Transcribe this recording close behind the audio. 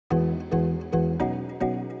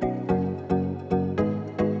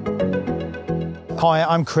Hi,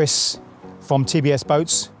 I'm Chris from TBS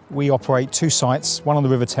Boats. We operate two sites, one on the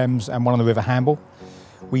River Thames and one on the River Hamble.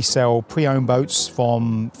 We sell pre-owned boats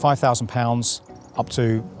from £5,000 up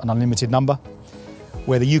to an unlimited number.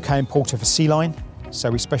 We're the UK importer for Sea Line,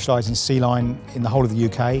 so we specialise in Sea Line in the whole of the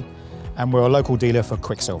UK, and we're a local dealer for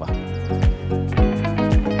Quicksilver.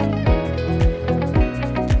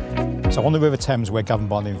 So on the River Thames, we're governed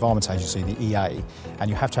by the Environment Agency, the EA, and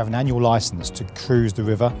you have to have an annual licence to cruise the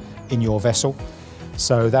river in your vessel.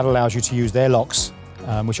 So that allows you to use their locks,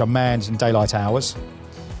 which are manned in daylight hours.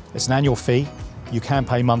 It's an annual fee. You can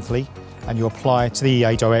pay monthly, and you apply to the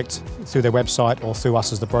EA direct through their website or through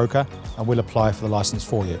us as the broker, and we'll apply for the licence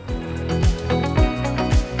for you.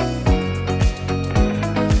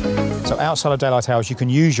 So outside of daylight hours, you can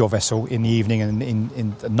use your vessel in the evening and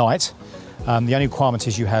in the night. The only requirement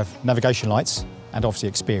is you have navigation lights and obviously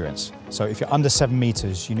experience. So if you're under 7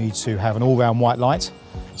 metres, you need to have an all-round white light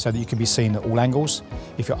so that you can be seen at all angles.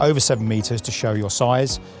 If you're over 7 metres, to show your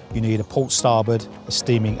size, you need a port starboard, a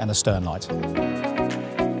steaming and a stern light.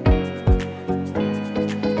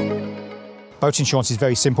 Boat insurance is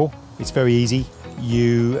very simple, it's very easy.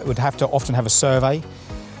 You would have to often have a survey.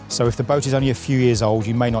 So if the boat is only a few years old,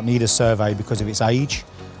 you may not need a survey because of its age.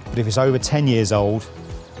 But if it's over 10 years old,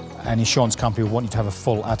 an insurance company will want you to have a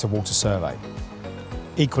full out-of-water survey.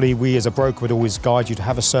 Equally, we as a broker would always guide you to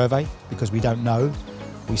have a survey because we don't know.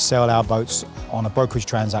 We sell our boats on a brokerage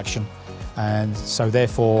transaction, and so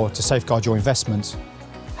therefore, to safeguard your investment,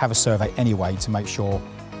 have a survey anyway to make sure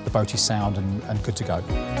the boat is sound and good to go.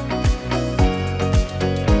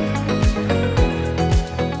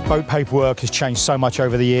 Boat paperwork has changed so much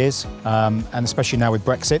over the years, and especially now with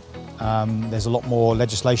Brexit. There's a lot more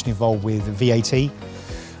legislation involved with VAT.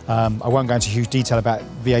 I won't go into huge detail about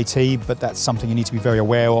VAT, but that's something you need to be very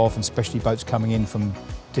aware of, and especially boats coming in from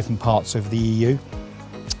different parts of the EU.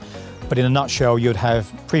 But in a nutshell, you'd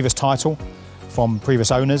have previous title from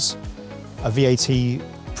previous owners, a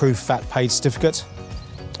VAT-proof VAT-paid certificate,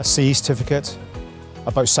 a CE certificate,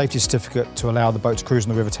 a boat safety certificate to allow the boat to cruise on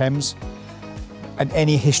the River Thames, and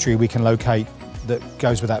any history we can locate that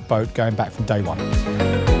goes with that boat going back from day one.